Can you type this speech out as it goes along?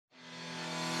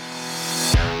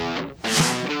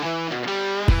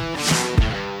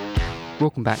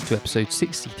Welcome back to episode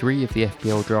 63 of the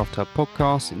FPL Draft Hub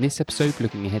podcast. In this episode,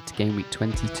 looking ahead to game week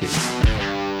 22.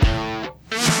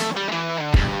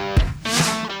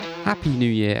 Happy New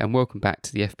Year and welcome back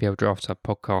to the FPL Draft Hub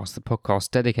podcast, the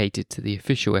podcast dedicated to the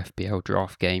official FPL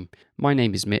draft game. My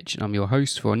name is Mitch and I'm your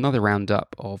host for another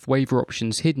roundup of waiver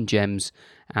options, hidden gems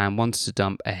and ones to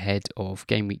dump ahead of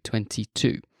game week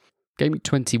 22. Game week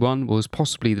 21 was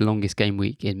possibly the longest game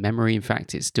week in memory. In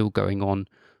fact, it's still going on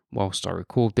whilst I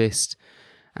record this.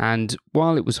 And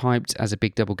while it was hyped as a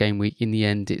big double game week, in the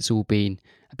end it's all been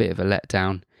a bit of a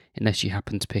letdown unless you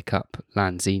happen to pick up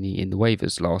Lanzini in the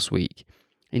waivers last week.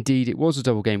 Indeed, it was a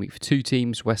double game week for two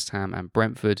teams, West Ham and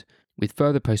Brentford, with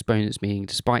further postponements meaning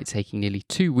despite taking nearly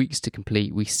 2 weeks to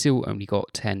complete, we still only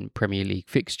got 10 Premier League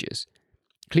fixtures.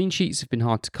 Clean sheets have been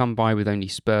hard to come by with only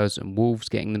Spurs and Wolves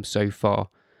getting them so far.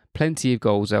 Plenty of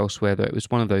goals elsewhere, though it was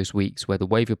one of those weeks where the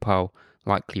waiver pile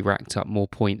likely racked up more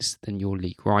points than your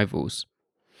league rivals.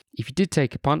 If you did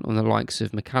take a punt on the likes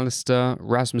of McAllister,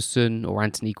 Rasmussen or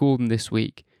Anthony Gordon this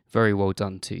week, very well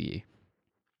done to you.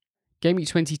 Game week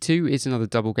 22 is another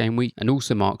double game week and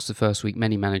also marks the first week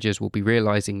many managers will be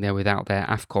realising they're without their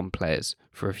AFCON players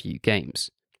for a few games.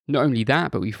 Not only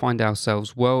that, but we find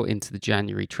ourselves well into the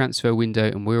January transfer window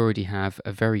and we already have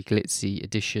a very glitzy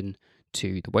addition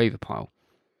to the waiver pile.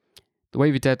 The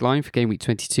waiver deadline for game week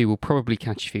 22 will probably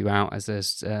catch a few out as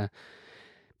there's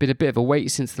been a bit of a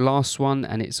wait since the last one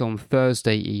and it's on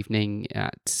Thursday evening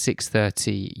at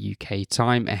 6:30 UK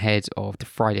time ahead of the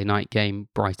Friday night game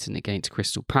Brighton against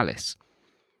Crystal Palace.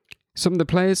 Some of the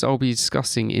players I'll be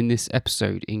discussing in this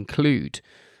episode include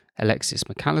Alexis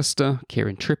McAllister,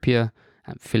 Kieran Trippier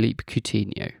and Philippe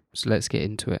Coutinho. So let's get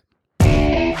into it.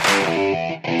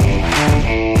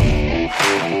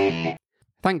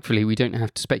 Thankfully, we don't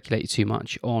have to speculate too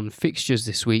much on fixtures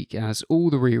this week as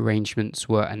all the rearrangements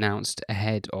were announced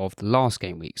ahead of the last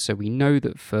game week. So we know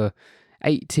that for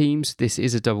 8 teams, this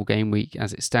is a double game week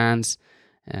as it stands.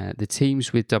 The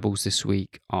teams with doubles this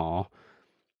week are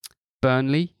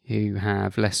Burnley, who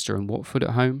have Leicester and Watford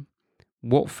at home.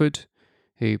 Watford,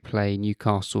 who play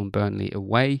Newcastle and Burnley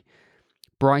away.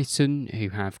 Brighton, who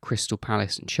have Crystal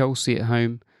Palace and Chelsea at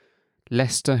home.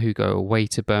 Leicester, who go away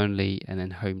to Burnley and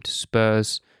then home to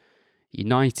Spurs.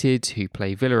 United, who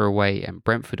play Villa away and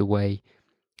Brentford away.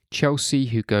 Chelsea,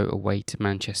 who go away to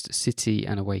Manchester City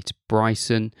and away to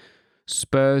Brighton.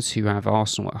 Spurs, who have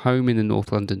Arsenal at home in the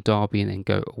North London derby and then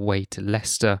go away to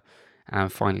Leicester.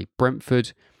 And finally,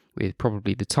 Brentford, with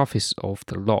probably the toughest of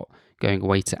the lot, going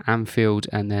away to Anfield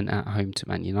and then at home to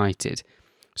Man United.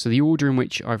 So the order in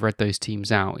which I've read those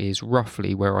teams out is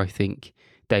roughly where I think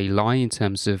they lie in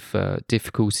terms of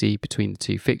difficulty between the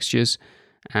two fixtures.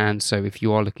 And so if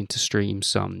you are looking to stream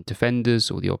some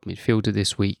defenders or the odd midfielder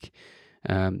this week,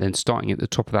 then starting at the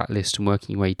top of that list and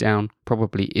working your way down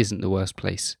probably isn't the worst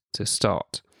place to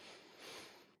start.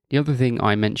 The other thing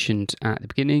I mentioned at the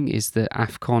beginning is that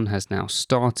AFCON has now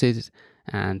started,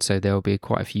 and so there will be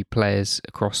quite a few players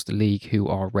across the league who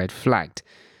are red flagged.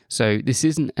 So this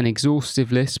isn't an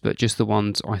exhaustive list, but just the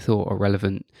ones I thought are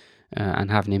relevant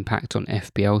and have an impact on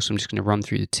FPL. So I'm just going to run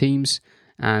through the teams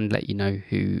and let you know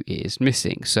who is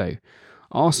missing. So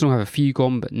Arsenal have a few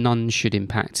gone, but none should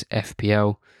impact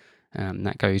FPL.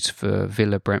 That goes for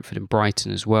Villa, Brentford and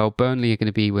Brighton as well. Burnley are going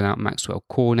to be without Maxwell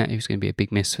Cornet, who's going to be a big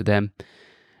miss for them.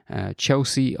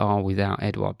 Chelsea are without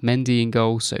Edouard Mendy in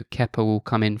goal, so Kepa will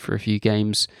come in for a few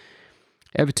games.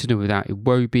 Everton are without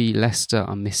Iwobi. Leicester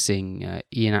are missing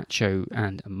Iheanacho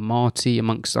and Marty,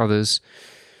 amongst others.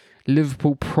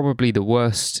 Liverpool probably the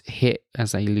worst hit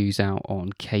as they lose out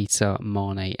on Keita,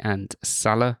 Mane and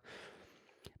Salah.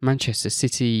 Manchester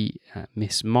City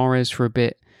miss Mahrez for a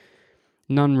bit.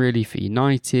 None really for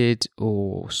United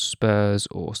or Spurs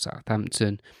or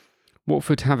Southampton.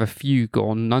 Watford have a few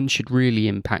gone. None should really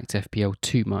impact FPL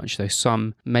too much, though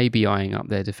some may be eyeing up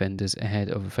their defenders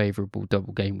ahead of a favourable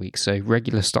double game week. So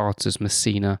regular starters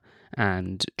Messina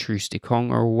and Troost-Ekong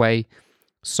are away.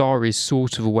 Sarr is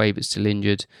sort of away but still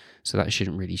injured, so that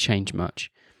shouldn't really change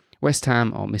much. West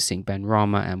Ham are missing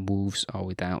Benrahma and Wolves are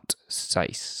without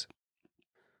Saiss.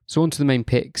 So on to the main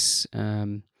picks.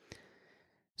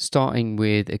 Starting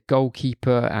with a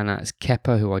goalkeeper, and that's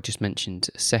Kepa, who I just mentioned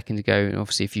a second ago. And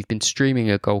obviously, if you've been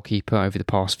streaming a goalkeeper over the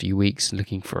past few weeks and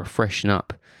looking for a freshen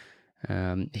up,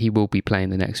 he will be playing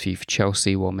the next few for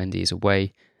Chelsea while Mendy is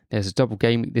away. There's a double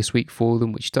game week this week for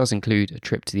them, which does include a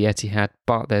trip to the Etihad,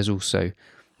 but there's also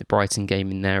the Brighton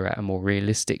game in there at a more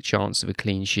realistic chance of a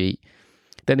clean sheet.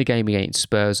 Then a game against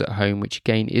Spurs at home, which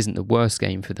again isn't the worst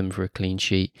game for them for a clean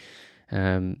sheet.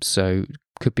 So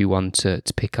could be one to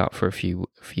pick up for a few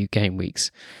game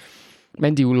weeks.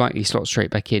 Mendy will likely slot straight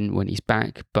back in when he's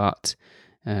back, but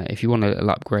If you want a little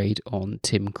upgrade on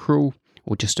Tim Krul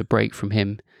or just a break from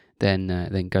him,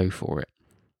 then go for it.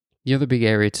 The other big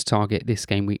area to target this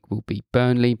game week will be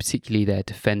Burnley, particularly their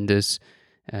defenders.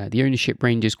 The ownership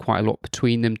ranges quite a lot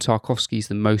between them. Tarkowski's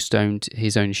the most owned.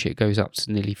 His ownership goes up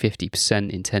to nearly 50%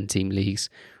 in 10-team leagues,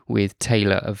 with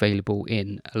Taylor available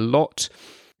in a lot.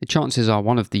 The chances are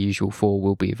one of the usual four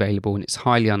will be available, and it's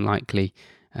highly unlikely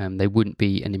they wouldn't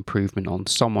be an improvement on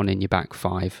someone in your back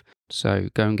five. So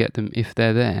go and get them if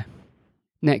they're there.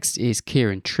 Next is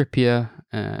Kieran Trippier,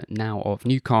 now of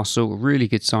Newcastle. A really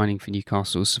good signing for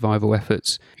Newcastle's survival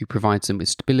efforts, who provides them with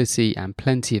stability and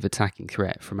plenty of attacking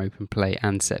threat from open play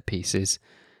and set pieces.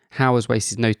 Howe has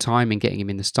wasted no time in getting him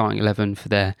in the starting 11 for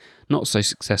their not so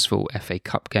successful FA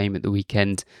Cup game at the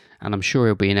weekend, and I'm sure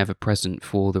he'll be an ever-present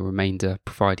for the remainder,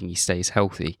 providing he stays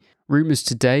healthy. Rumours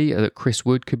today are that Chris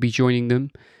Wood could be joining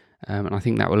them, and I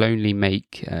think that will only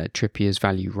make Trippier's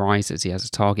value rise, as he has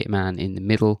a target man in the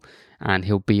middle and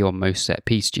he'll be on most set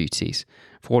piece duties.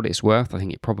 For what it's worth, I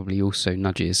think it probably also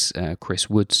nudges Chris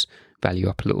Wood's value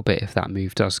up a little bit if that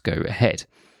move does go ahead.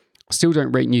 I still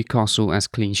don't rate Newcastle as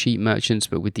clean sheet merchants,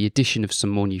 but with the addition of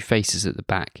some more new faces at the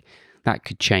back, that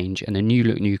could change, and a new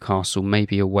look Newcastle may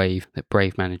be a wave that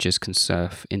brave managers can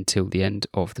surf until the end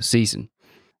of the season.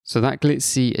 So that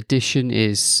glitzy addition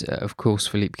is, of course,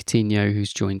 Philippe Coutinho,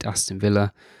 who's joined Aston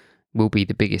Villa. Will be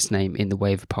the biggest name in the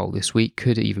waiver pile this week,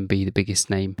 could even be the biggest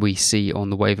name we see on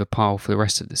the waiver pile for the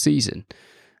rest of the season.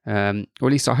 Or at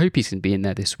least I hope he's going to be in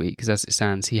there this week, because as it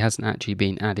stands, he hasn't actually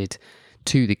been added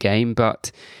to the game,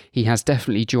 but he has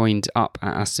definitely joined up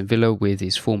at Aston Villa with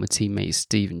his former teammate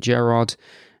Steven Gerrard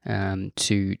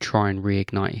to try and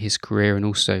reignite his career and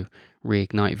also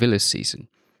reignite Villa's season.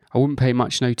 I wouldn't pay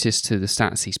much notice to the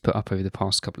stats he's put up over the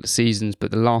past couple of seasons,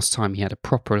 but the last time he had a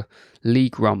proper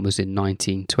league run was in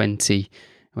 1920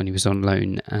 when he was on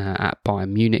loan at Bayern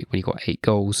Munich, when he got 8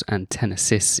 goals and 10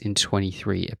 assists in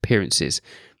 23 appearances.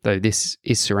 Though this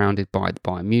is surrounded by the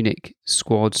Bayern Munich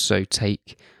squad, so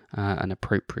take an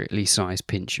appropriately sized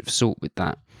pinch of salt with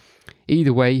that.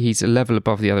 Either way, he's a level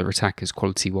above the other attackers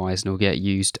quality-wise and will get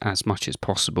used as much as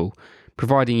possible,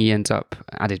 providing he ends up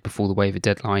added before the waiver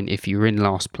deadline. If you're in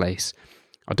last place,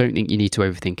 I don't think you need to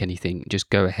overthink anything. Just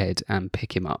go ahead and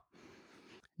pick him up.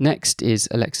 Next is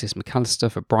Alexis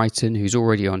McAllister for Brighton, who's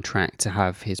already on track to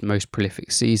have his most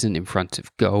prolific season in front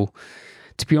of goal.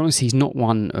 To be honest, he's not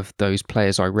one of those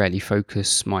players I rarely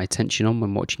focus my attention on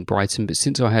when watching Brighton, but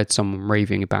since I heard someone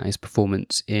raving about his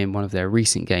performance in one of their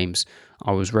recent games,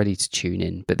 I was ready to tune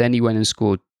in. But then he went and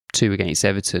scored 2 against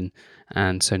Everton,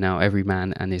 and so now every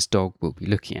man and his dog will be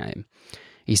looking at him.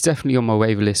 He's definitely on my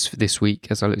waiver list for this week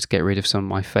as I look to get rid of some of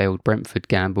my failed Brentford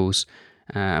gambles,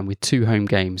 and with 2 home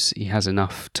games, he has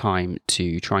enough time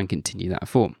to try and continue that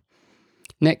form.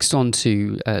 Next on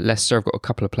to Leicester, I've got a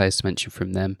couple of players to mention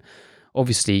from them.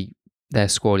 Obviously, their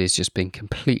squad has just been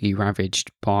completely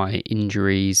ravaged by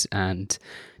injuries and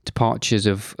departures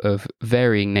of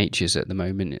varying natures at the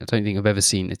moment. I don't think I've ever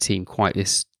seen a team quite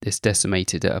this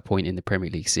decimated at a point in the Premier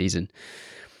League season.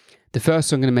 The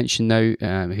first I'm going to mention, though,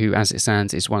 who as it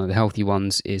stands is one of the healthy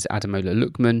ones, is Ademola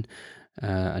Lookman,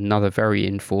 another very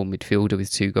informed midfielder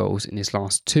with 2 goals in his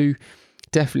last 2.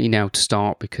 Definitely now to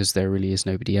start because there really is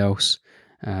nobody else.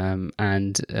 And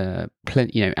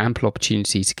ample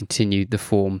opportunity to continue the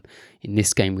form in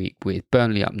this game week with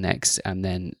Burnley up next and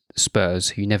then Spurs,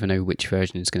 who you never know which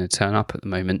version is going to turn up at the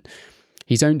moment.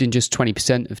 He's owned in just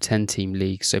 20% of 10-team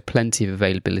leagues, so plenty of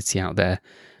availability out there,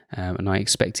 and I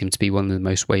expect him to be one of the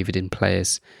most wavered in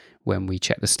players when we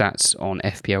check the stats on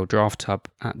FPL Draft Hub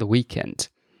at the weekend.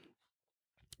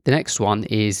 The next one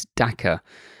is Daka.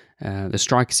 The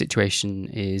striker situation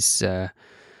is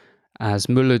as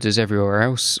mullered as everywhere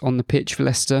else on the pitch for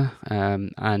Leicester,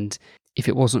 and if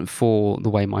it wasn't for the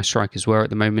way my strikers were at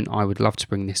the moment, I would love to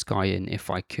bring this guy in if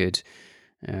I could.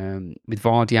 With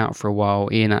Vardy out for a while,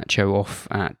 Iheanacho off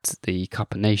at the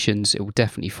Cup of Nations, it will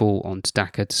definitely fall onto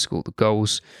Daka to score the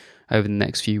goals over the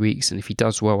next few weeks, and if he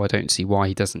does well, I don't see why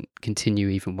he doesn't continue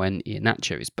even when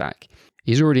Iheanacho is back.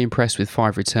 He's already impressed with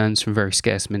 5 returns from very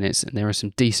scarce minutes, and there are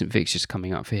some decent fixtures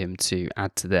coming up for him to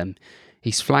add to them.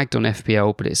 He's flagged on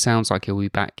FPL, but it sounds like he'll be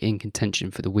back in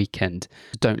contention for the weekend.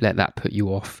 Don't let that put you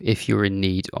off if you're in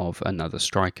need of another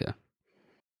striker.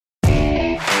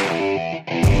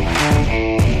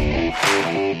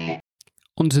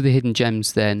 Onto the hidden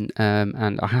gems then,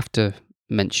 and I have to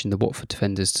mention the Watford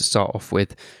defenders to start off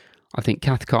with. I think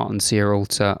Cathcart and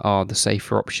Sierralta are the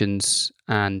safer options,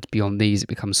 and beyond these it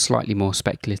becomes slightly more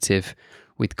speculative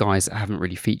with guys that haven't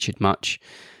really featured much.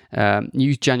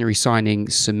 New January signing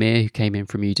Samir, who came in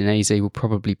from Udinese, will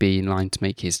probably be in line to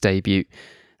make his debut.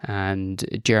 and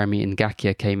Jeremy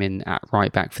Ngakia came in at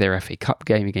right back for their FA Cup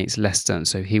game against Leicester, and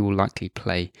so he will likely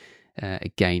play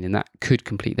again, and that could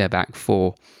complete their back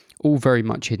four. All very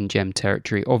much hidden gem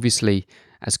territory. Obviously,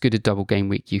 as good a double game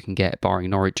week you can get, barring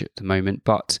Norwich at the moment,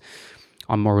 but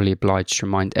I'm morally obliged to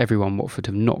remind everyone Watford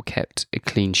have not kept a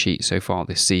clean sheet so far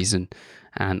this season,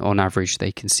 and on average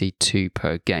they concede 2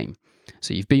 per game.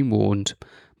 So you've been warned,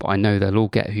 but I know they'll all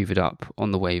get hoovered up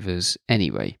on the waivers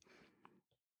anyway.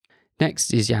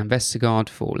 Next is Jan Vestergaard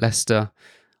for Leicester.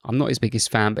 I'm not his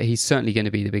biggest fan, but he's certainly going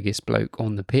to be the biggest bloke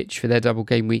on the pitch for their double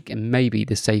game week and maybe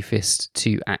the safest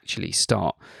to actually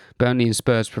start. Burnley and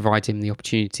Spurs provide him the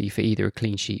opportunity for either a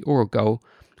clean sheet or a goal,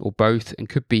 or both, and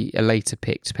could be a later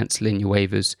pick to pencil in your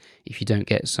waivers if you don't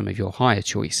get some of your higher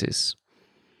choices.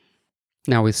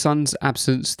 Now, with Son's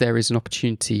absence, there is an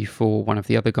opportunity for one of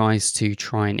the other guys to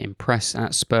try and impress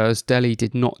at Spurs. Dele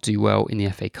did not do well in the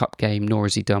FA Cup game, nor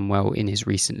has he done well in his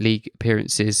recent league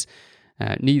appearances.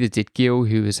 Neither did Gill,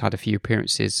 who has had a few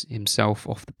appearances himself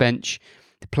off the bench.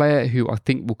 The player who I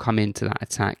think will come into that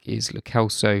attack is Lo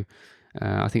Celso.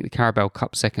 I think the Carabao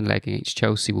Cup second leg against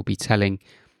Chelsea will be telling.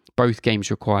 Both games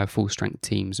require full-strength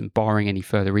teams, and barring any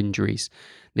further injuries,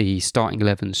 the starting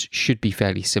 11s should be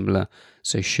fairly similar,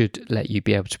 so should let you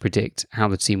be able to predict how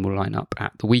the team will line up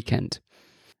at the weekend.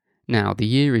 Now, the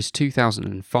year is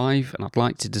 2005, and I'd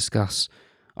like to discuss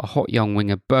a hot young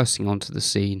winger bursting onto the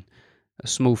scene, a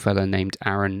small fella named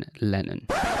Aaron Lennon.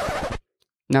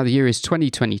 Now, the year is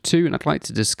 2022, and I'd like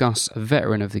to discuss a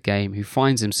veteran of the game who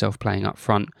finds himself playing up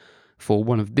front for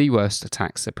one of the worst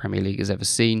attacks the Premier League has ever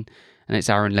seen, and it's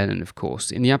Aaron Lennon, of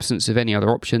course. In the absence of any other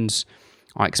options,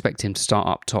 I expect him to start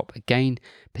up top again,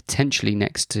 potentially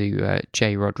next to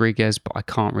Jay Rodriguez, but I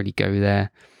can't really go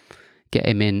there. Get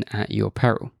him in at your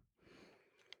peril.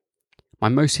 My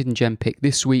most hidden gem pick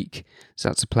this week, so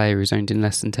that's a player who's owned in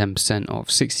less than 10% of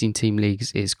 16-team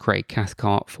leagues, is Craig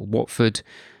Cathcart for Watford.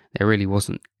 There really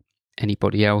wasn't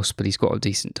anybody else, but he's got a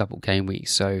decent double game week,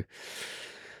 so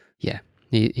yeah,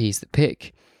 he's the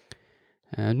pick.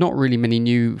 Not really many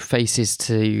new faces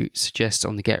to suggest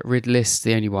on the get rid list.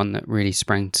 The only one that really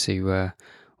sprang to or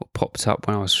popped up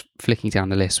when I was flicking down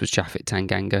the list was Japhet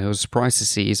Tanganga. I was surprised to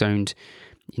see he's owned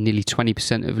in nearly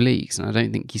 20% of leagues, and I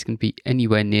don't think he's going to be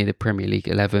anywhere near the Premier League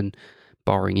 11,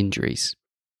 barring injuries.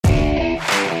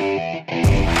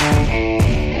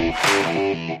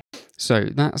 So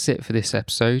that's it for this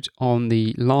episode. On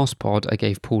the last pod, I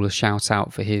gave Paul a shout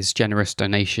out for his generous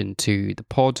donation to the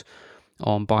pod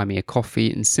on Buy Me a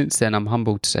Coffee, and since then I'm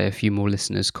humbled to say a few more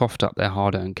listeners coughed up their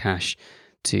hard-earned cash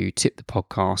to tip the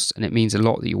podcast, and it means a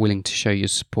lot that you're willing to show your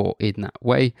support in that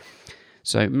way.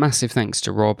 So massive thanks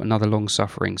to Rob, another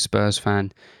long-suffering Spurs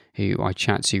fan who I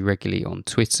chat to regularly on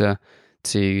Twitter,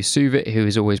 to Suvit, who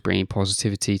is always bringing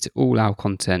positivity to all our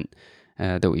content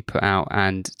that we put out,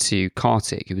 and to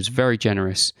Kartik, who was very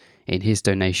generous in his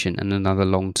donation and another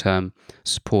long-term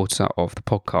supporter of the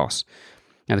podcast.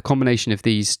 Now, the combination of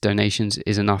these donations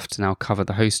is enough to now cover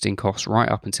the hosting costs right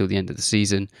up until the end of the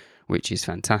season, which is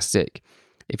fantastic.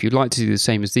 If you'd like to do the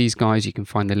same as these guys, you can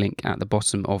find the link at the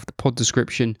bottom of the pod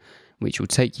description, which will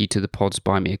take you to the pod's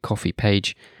Buy Me a Coffee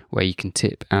page, where you can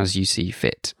tip as you see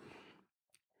fit.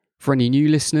 For any new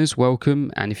listeners,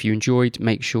 welcome, and if you enjoyed,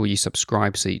 make sure you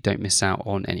subscribe so you don't miss out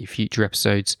on any future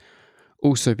episodes.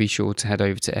 Also, be sure to head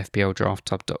over to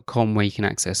fpldrafthub.com, where you can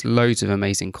access loads of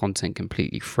amazing content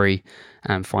completely free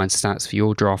and find stats for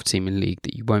your draft team and league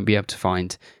that you won't be able to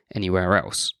find anywhere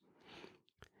else.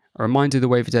 A reminder, the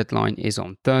waiver deadline is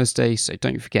on Thursday, so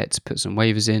don't forget to put some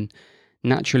waivers in.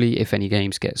 Naturally, if any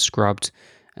games get scrubbed,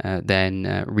 then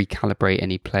recalibrate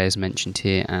any players mentioned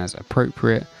here as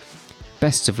appropriate.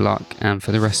 Best of luck, and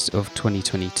for the rest of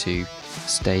 2022,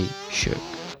 stay shook.